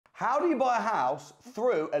How do you buy a house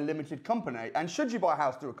through a limited company? And should you buy a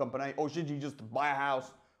house through a company, or should you just buy a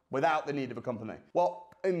house without the need of a company? Well,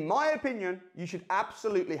 in my opinion, you should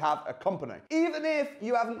absolutely have a company. Even if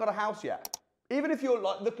you haven't got a house yet. Even if you're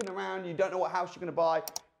like looking around, you don't know what house you're gonna buy,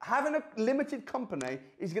 having a limited company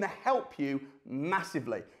is gonna help you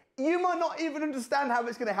massively. You might not even understand how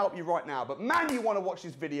it's gonna help you right now, but man, you wanna watch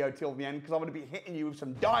this video till the end because I'm gonna be hitting you with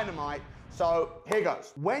some dynamite. So here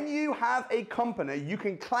goes. When you have a company, you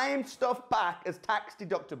can claim stuff back as tax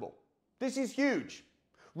deductible. This is huge.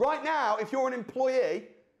 Right now, if you're an employee,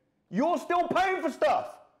 you're still paying for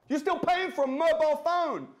stuff. You're still paying for a mobile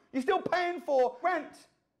phone. You're still paying for rent.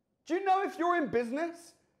 Do you know if you're in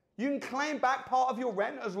business, you can claim back part of your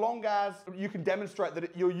rent as long as you can demonstrate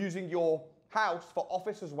that you're using your house for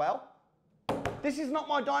office as well? This is not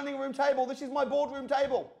my dining room table. This is my boardroom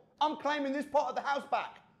table. I'm claiming this part of the house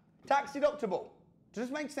back. Tax deductible. Does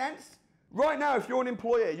this make sense? Right now, if you're an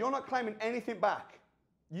employee, you're not claiming anything back.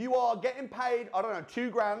 You are getting paid, I don't know,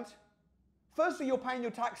 $2,000. Firstly, you're paying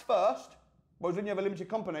your tax first, whereas when you have a limited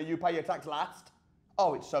company, you pay your tax last.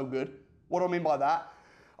 Oh, it's so good. What do I mean by that?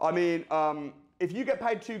 I mean, if you get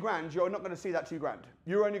paid $2,000, you're not going to see that $2,000.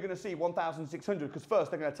 You're only going to see 1,600 because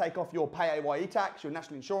first they're going to take off your PAYE tax, your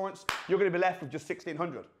national insurance. You're going to be left with just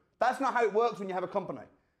 1,600. That's not how it works when you have a company.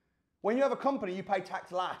 When you have a company, you pay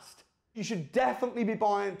tax last. You should definitely be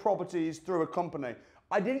buying properties through a company.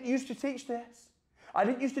 I didn't used to teach this. I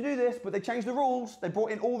didn't used to do this, but they changed the rules. They brought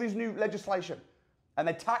in all these new legislation and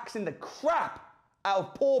they're taxing the crap out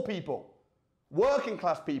of poor people, working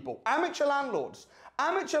class people, amateur landlords.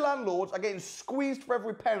 Amateur landlords are getting squeezed for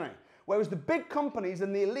every penny, whereas the big companies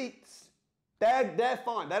and the elites, they're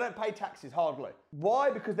fine. They don't pay taxes hardly.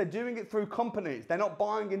 Why? Because they're doing it through companies. They're not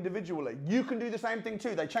buying individually. You can do the same thing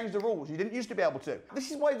too. They changed the rules. You didn't used to be able to.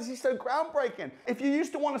 This is why this is so groundbreaking. If you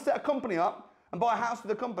used to want to set a company up and buy a house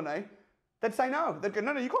with a company, they'd say no. They'd go,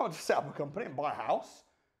 no, you can't just set up a company and buy a house.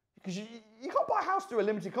 Because you can't buy a house through a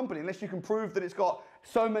limited company unless you can prove that it's got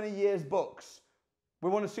so many years books.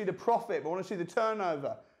 We want to see the profit. We want to see the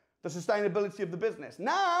turnover, the sustainability of the business.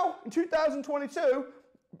 Now, in 2022,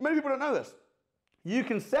 many people don't know this. You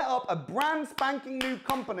can set up a brand spanking new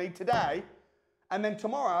company today, and then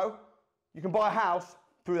tomorrow, you can buy a house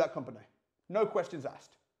through that company. No questions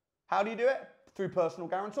asked. How do you do it? Through personal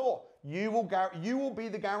guarantor. You will be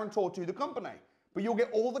the guarantor to the company, but you'll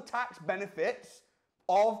get all the tax benefits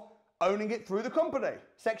of owning it through the company.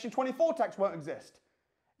 Section 24 tax won't exist.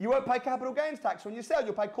 You won't pay capital gains tax when you sell.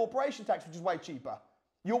 You'll pay corporation tax, which is way cheaper.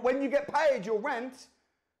 When you get paid your rent,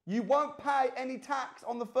 you won't pay any tax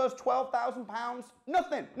on the first £12,000.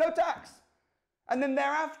 Nothing, no tax. And then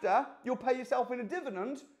thereafter, you'll pay yourself in a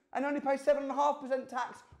dividend and only pay 7.5%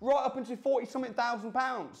 tax right up into 40-something thousand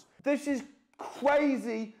pounds. This is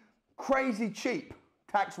crazy, crazy cheap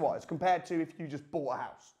tax-wise compared to if you just bought a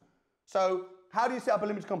house. So how do you set up a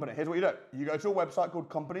limited company? Here's what you do. You go to a website called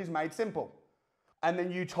Companies Made Simple. And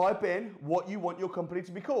then you type in what you want your company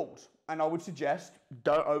to be called. And I would suggest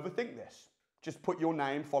don't overthink this. Just put your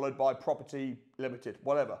name followed by Property Limited,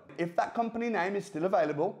 whatever. If that company name is still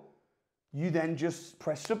available, you then just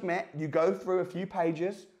press submit. You go through a few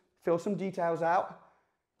pages, fill some details out.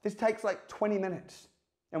 This takes like 20 minutes.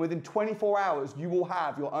 And within 24 hours, you will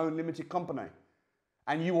have your own limited company.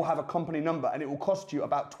 And you will have a company number and it will cost you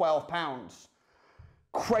about £12.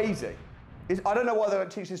 Crazy. I don't know why they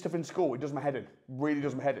don't teach this stuff in school. It does my head in. Really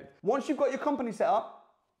does my head in. Once you've got your company set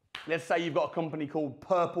up, let's say you've got a company called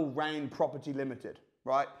Purple Rain Property Limited,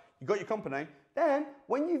 right? You've got your company. Then,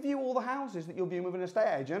 when you view all the houses that you're viewing with an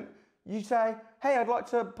estate agent, you say, hey, I'd like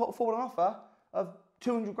to put forward an offer of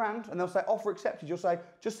 200 grand. And they'll say, offer accepted. You'll say,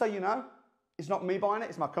 just so you know, it's not me buying it,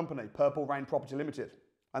 it's my company, Purple Rain Property Limited.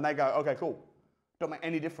 And they go, okay, cool. Don't make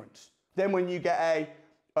any difference. Then when you get a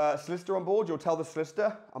solicitor on board, you'll tell the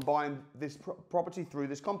solicitor, I'm buying this property through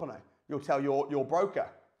this company. You'll tell your broker.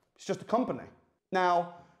 It's just a company.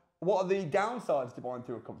 Now, what are the downsides to buying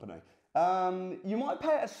through a company? You might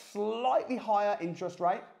pay a slightly higher interest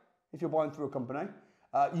rate if you're buying through a company.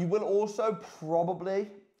 You will also probably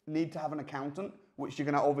need to have an accountant, which you're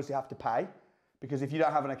going to obviously have to pay. Because if you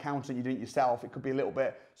don't have an accountant, you do it yourself, it could be a little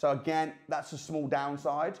bit. So again, that's a small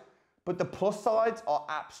downside. But the plus sides are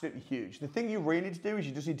absolutely huge. The thing you really need to do is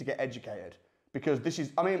you just need to get educated. Because this is,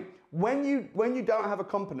 I mean, when you don't have a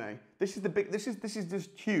company, this is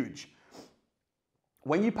just huge.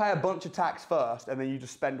 When you pay a bunch of tax first and then you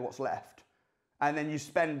just spend what's left, and then you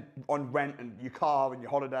spend on rent and your car and your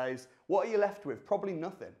holidays, what are you left with? Probably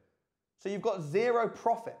nothing. So you've got zero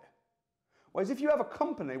profit. Whereas if you have a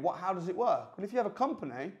company, how does it work? Well, if you have a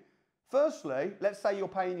company, firstly, let's say you're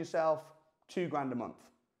paying yourself £2,000 a month.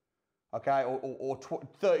 okay, or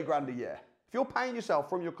 30 grand a year. If you're paying yourself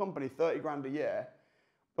from your company 30 grand a year,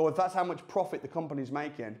 or if that's how much profit the company's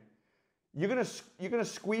making, you're gonna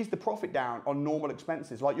squeeze the profit down on normal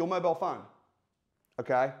expenses, like your mobile phone,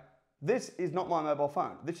 okay? This is not my mobile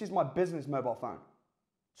phone. This is my business mobile phone.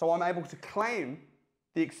 So I'm able to claim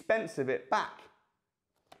the expense of it back.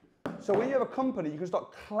 So when you have a company, you can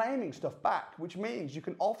start claiming stuff back, which means you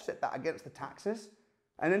can offset that against the taxes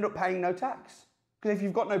and end up paying no tax. Because if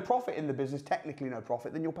you've got no profit in the business, technically no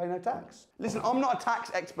profit, then you'll pay no tax. Listen, I'm not a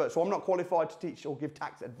tax expert, so I'm not qualified to teach or give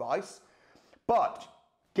tax advice, but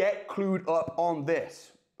get clued up on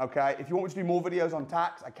this, okay? If you want me to do more videos on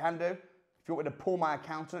tax, I can do. If you want me to pull my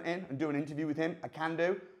accountant in and do an interview with him, I can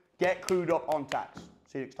do. Get clued up on tax.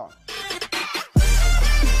 See you next time.